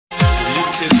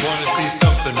kids want to see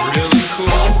something really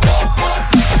cool?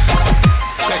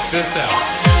 Check this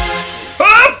out.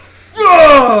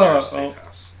 Safe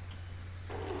house.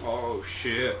 Oh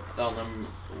shit. I'm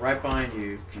right behind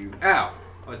you if you... Ow!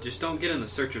 Just don't get in the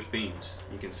searcher's beams.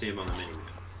 You can see him on the menu.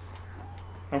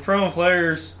 I'm throwing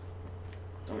flares.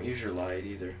 Don't use your light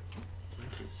either.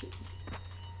 I can't see.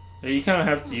 Yeah, you kind of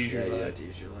have to use your you light. have to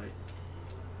use your light.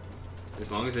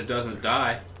 As long as it doesn't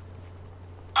die.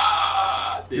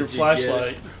 Did Your you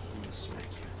flashlight. Get it?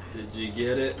 Did you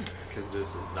get it? Because this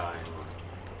is dying.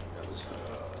 That was fun.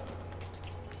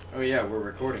 Oh yeah, we're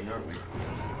recording, aren't we?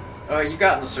 Oh, you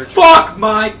got in the search. Fuck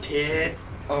my kid!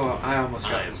 Oh, I almost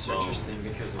got I in am the searcher's boned.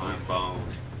 thing because of you. I'm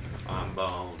boned. I'm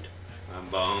boned. I'm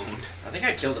boned. I think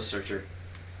I killed a searcher.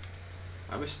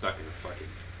 I was stuck in a fucking...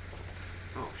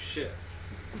 Oh shit.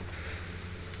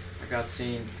 I got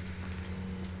seen.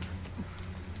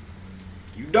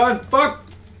 You done? Fuck!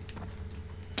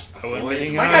 I wouldn't be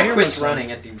hanging My out guy here quits much longer.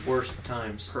 running at the worst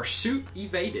times. Pursuit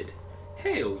evaded.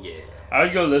 Hell yeah. I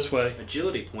would go this way.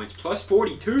 Agility points plus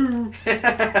 42. We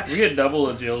get double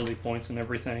agility points and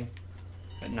everything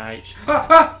at night.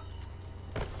 Alright,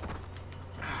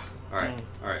 Mm.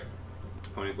 alright.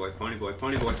 Pony boy, pony boy,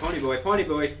 pony boy, pony boy, pony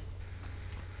boy.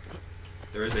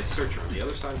 There is a searcher on the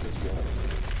other side of this wall.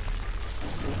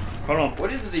 Hold on. What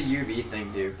does the UV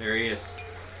thing do? There he is.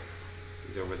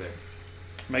 He's over there.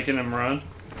 Making him run.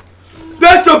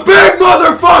 That's a big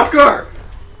motherfucker!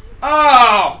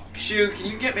 Oh! Shoot, can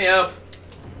you get me up?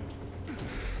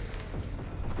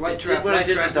 Light It trap, did what I light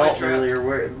did trap, to light Dalton trap. earlier,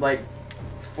 where it, like,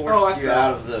 Oh, I forced you fell.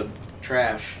 out of the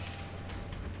trash.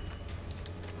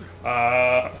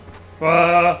 Uh,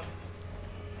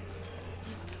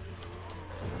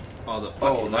 Oh, the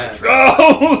Oh, fucking light that. trap.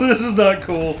 oh, this is not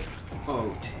cool.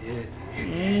 Oh, tit.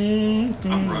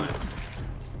 Mm-hmm. I'm running.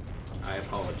 I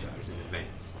apologize in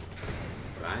advance.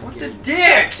 But I'm What the getting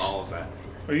dicks? balls out of here.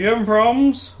 Are you having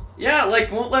problems? Yeah,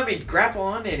 like, won't let me grapple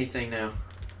onto anything now.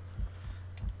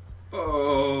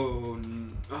 Oh,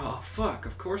 oh, fuck.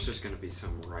 Of course there's going to be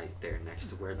some right there next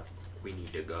to where the fuck we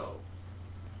need to go.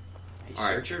 A All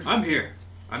right, searcher? I'm here.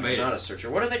 I made Not it. a searcher.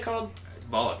 What are they called?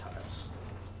 Volatiles.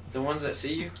 The ones that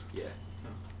see you? Yeah.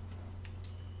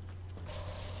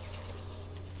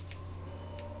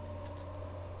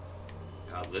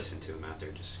 God, listen to him out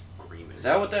there just screaming. Is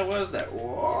that what that was? That...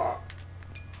 Whoa.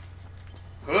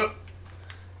 Huh.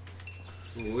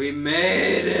 We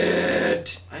made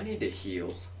it! I need to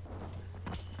heal.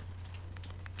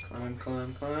 Climb,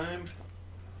 climb, climb.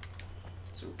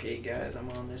 It's okay, guys. I'm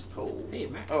on this pole. Hey,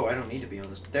 Mac. Oh, I don't need to be on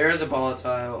this. There is a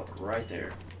volatile right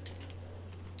there.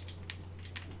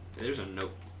 There's a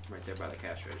note right there by the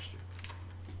cash register.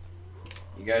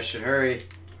 You guys should hurry.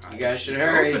 You guys should It's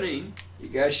hurry. Opening. You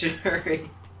guys should hurry.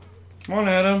 Come on,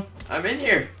 Adam. I'm in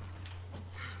here.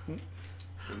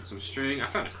 And some string. I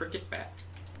found a cricket bat.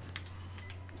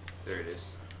 There it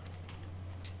is.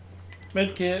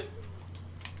 Medkit.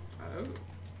 Oh.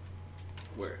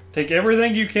 Where? Take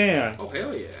everything you can. Oh,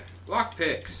 hell yeah. Lock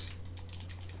picks.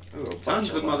 Ooh, a bunch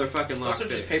Tons of lock- motherfucking lock Those are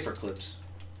picks. just paper clips.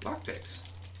 Lock picks.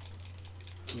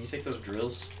 Can you take those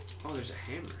drills? Oh, there's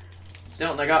a hammer.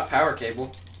 Don't. I got power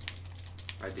cable.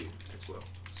 I do as well.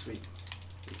 Sweet.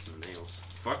 And some nails.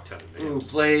 Fuck ton of Ooh,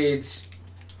 nails. blades.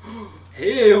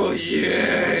 Hell What'd you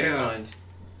yeah! find?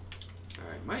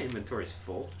 Alright, my inventory's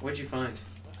full. What'd you find?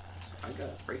 I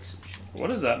gotta break some shit. What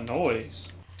is that noise?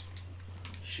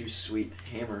 Shoe sweet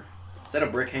hammer. Is that a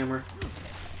brick hammer?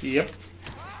 Yep.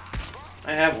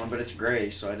 I have one, but it's gray,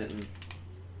 so I didn't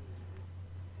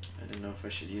know if I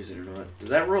should use it or not. Does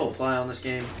that rule apply on this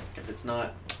game? If it's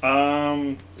not,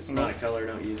 if it's not a color,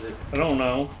 don't use it. I don't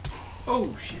know.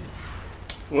 Oh shit.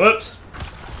 Whoops.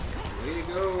 Way to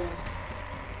go.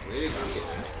 Way to go.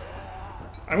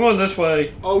 I'm going this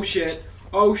way. Oh shit.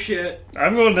 Oh shit.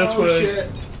 I'm going this oh way. shit.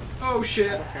 Oh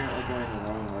shit. Apparently going the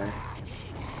wrong way.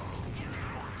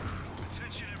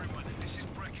 Attention everyone, this is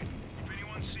Brecken. If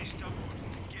anyone sees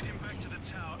Dumbledore, get him back to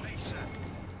the tower ASAP.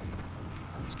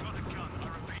 He's got a gun, I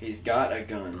repeat. He's got a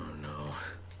gun.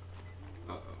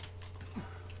 Uh-oh.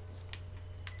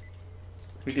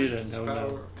 We did a no-no.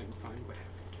 Power and find what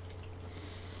happened.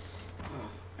 Oh,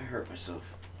 I hurt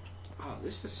myself. Oh,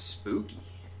 this is spooky.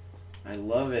 I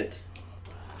love it.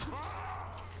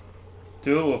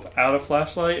 Do it without a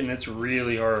flashlight, and it's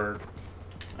really hard.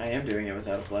 I am doing it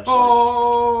without a flashlight.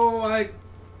 Oh, I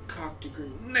cocked a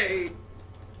grenade.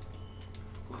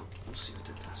 Well, we'll see what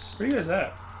that does. Where you guys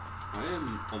at? I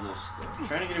am almost I'm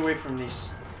trying to get away from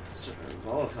these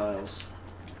volatiles.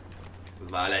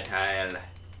 volatile.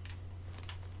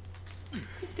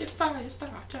 The fire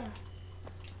starter.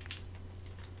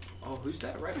 Oh, who's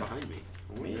that right behind me?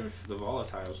 Only if the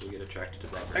volatiles will get attracted to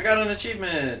that. I got an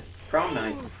achievement. Prom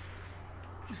night.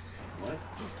 What?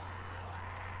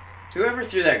 Whoever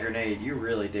threw that grenade, you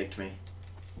really dicked me.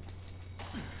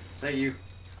 Is that you?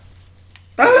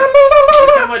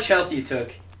 Look how much health you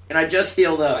took. And I just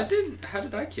healed I up. didn't. How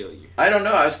did I kill you? I don't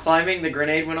know. I was climbing, the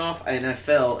grenade went off, and I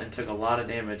fell and took a lot of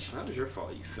damage. That was your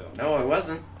fault. You fell. No, it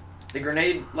wasn't. The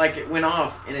grenade, like, it went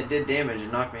off, and it did damage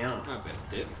and knocked me out. I bet it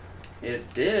did.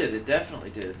 It did. It definitely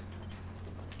did.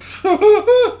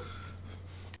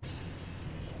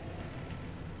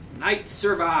 Knight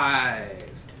survived.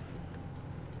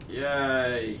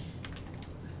 Yay.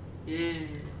 Yeah.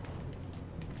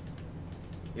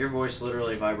 Your voice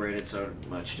literally vibrated so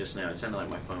much just now. It sounded like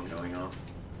my phone going off.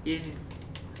 Yeah.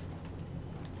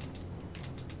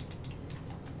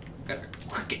 Got a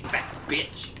cricket back,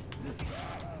 bitch.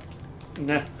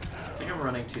 Nah, I think I'm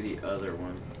running to the other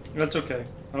one. that's okay.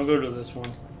 I'll go to this one.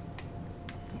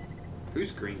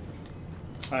 Who's green?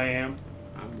 I am.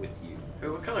 I'm with you. Hey,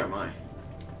 what color am I? I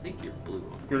think you're blue.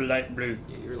 You're light blue.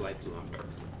 Yeah, you're light blue. I'm dark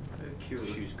blue. Cute.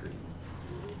 Shoes green.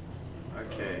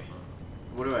 Okay.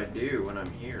 What do I do when I'm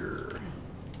here?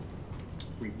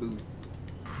 Reboot.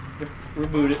 Yep,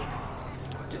 reboot it.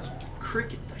 Just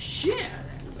cricket the shit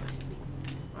out of that.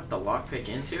 I have to lockpick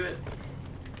into it?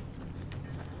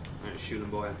 Alright, shoot him,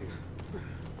 boy, out here.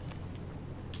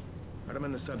 Right, I'm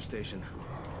in the substation.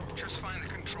 Just find the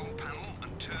control panel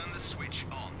and turn the switch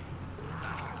on.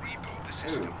 That'll reboot the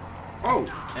Ooh. system. Oh!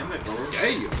 Chemicals.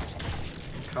 Damn!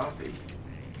 Coffee.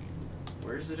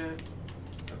 Where's it at?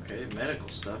 Okay, medical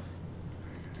stuff.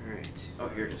 Alright. Oh,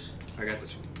 here it is. I got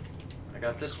this one. I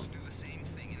got this one. Do the same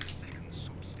thing in a second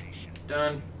substation.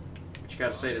 Done. What you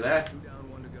gotta say to that? 2 down,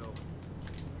 1 to go.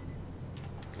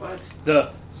 What?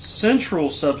 The central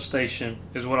substation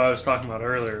is what I was talking about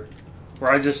earlier,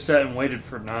 where I just sat and waited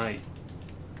for night.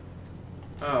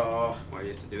 Oh. Why do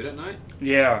you have to do it at night?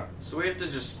 Yeah. So we have to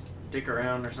just stick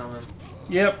around or something?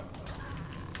 Yep.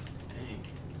 Dang.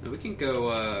 No, we can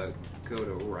go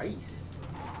to rice.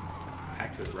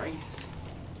 Packed with rice.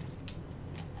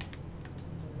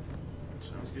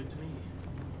 Sounds good to me.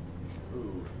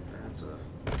 Ooh, that's a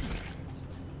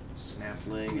snap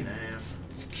leg and a half.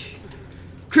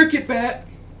 Cricket bat!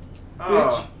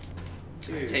 Oh, It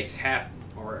dude. takes half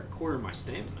or a quarter of my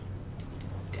stamina.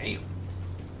 Damn.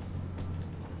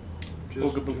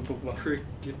 Just Booga, booga, booga.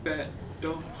 cricket bat,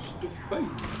 dumpster baby.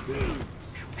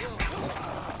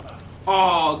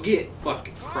 Oh, get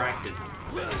fucking cracked in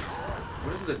the face.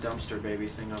 What is the dumpster baby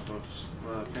thing off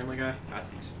of Family Guy? I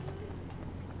think so.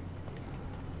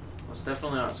 Well, it's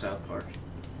definitely not South Park.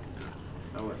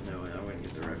 I wouldn't know it. I wouldn't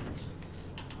get the reference.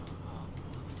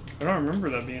 I don't remember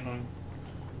that being on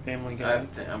Family Guy.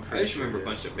 I'm I pretty just sure remember a it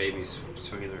bunch is. of babies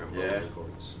swinging their Yeah. umbilical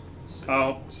cords.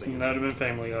 Oh, Singing. that'd have been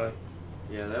Family Guy.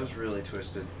 Yeah, that was really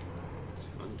twisted. It's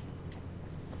funny.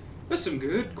 That's some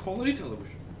good quality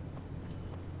television.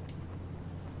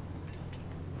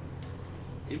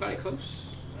 Anybody close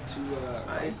to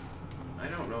rice? I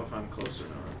don't know if I'm close or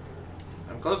not.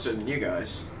 I'm closer than you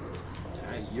guys.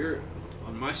 You're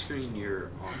on my screen.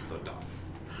 You're on the dot.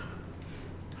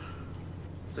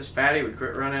 If this fatty would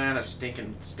quit running out of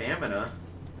stinking stamina.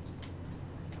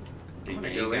 I'm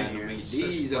gonna go in here. It says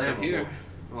These up in flammable. here.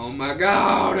 Oh my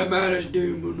God! I'm out of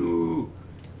stamina.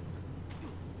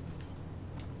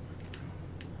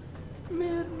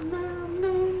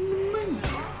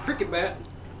 Cricket bat.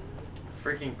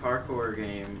 Freaking parkour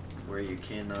game where you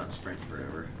cannot sprint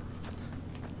forever.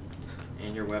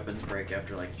 And your weapons break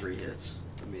after like 3 hits.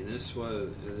 I mean, this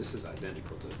is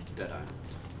identical to Dead Island,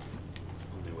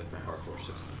 only with the parkour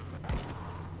system.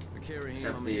 The carry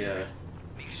Except on the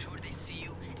Make sure they see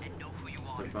you and know who you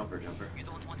are. bumper jumper. You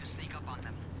don't want to sneak up on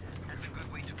them. That's a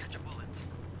good way to catch a bullet.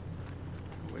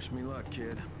 Wish me luck,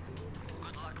 kid.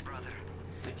 Good luck, brother.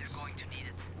 You're going to need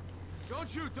it. Don't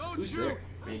shoot! Don't Who's shoot!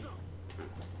 there? Me.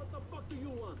 What the fuck do you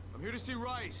want? I'm here to see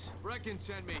Rice. Brecken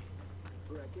sent me.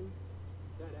 Brecken?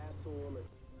 That asshole.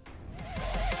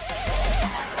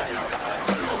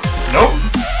 Nope.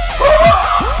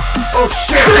 Oh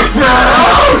shit!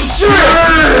 Oh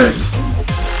shit!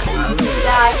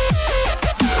 Die.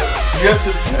 You have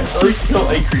to at least kill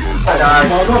a creeper. Die.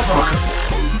 Motherfucker.